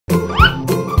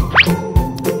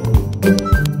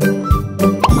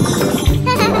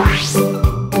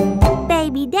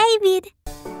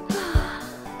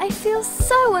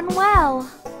well.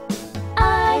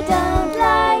 I don't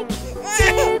like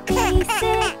to be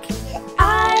sick.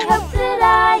 I hope that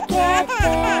I get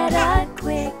better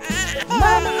quick.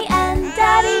 Mummy and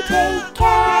Daddy take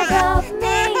care of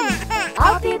me.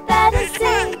 I'll be better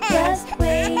soon, just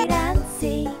wait and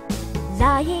see.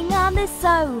 Lying on the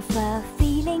sofa,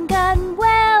 feeling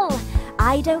unwell.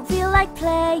 I don't feel like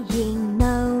playing,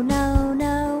 no, no,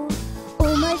 no.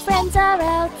 All my friends are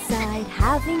outside,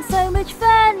 having so much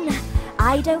fun.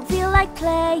 I don't feel like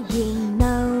playing,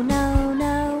 no, no,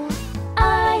 no.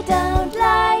 I don't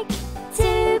like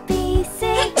to be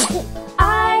sick.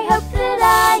 I hope that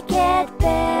I get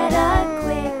better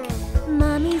quick.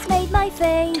 Mummy's made my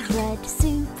favorite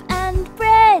soup and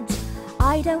bread.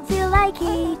 I don't feel like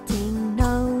eating,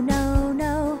 no, no,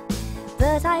 no.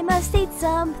 But I must eat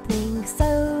something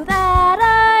so that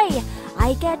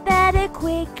I get better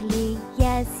quickly,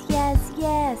 yes, yes,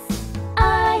 yes.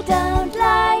 I don't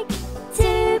like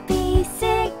to be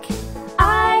sick.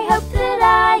 I hope that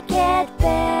I get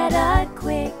better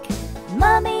quick.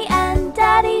 Mummy and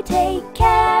Daddy take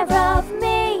care of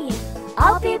me.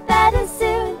 I'll be better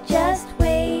soon, just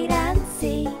wait and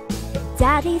see.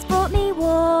 Daddy's brought me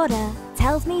water,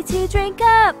 tells me to drink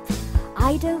up.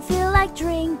 I don't feel like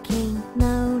drinking,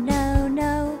 no, no,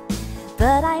 no.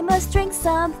 But I must drink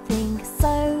something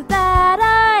so that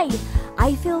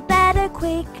I feel better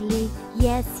quickly,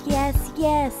 yes, yes,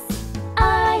 yes.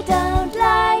 I don't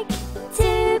like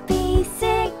to be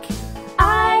sick.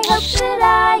 I hope that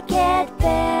I get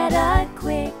better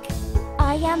quick.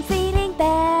 I am feeling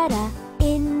better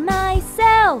in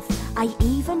myself. I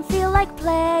even feel like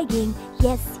playing,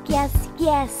 yes, yes,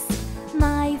 yes.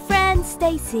 My friend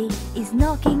Stacy is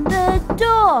knocking the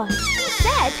door.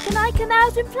 Dad, can I come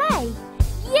out and play?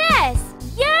 Yes,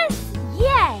 yes,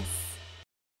 yes.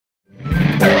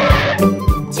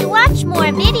 To watch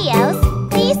more videos,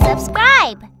 please subscribe.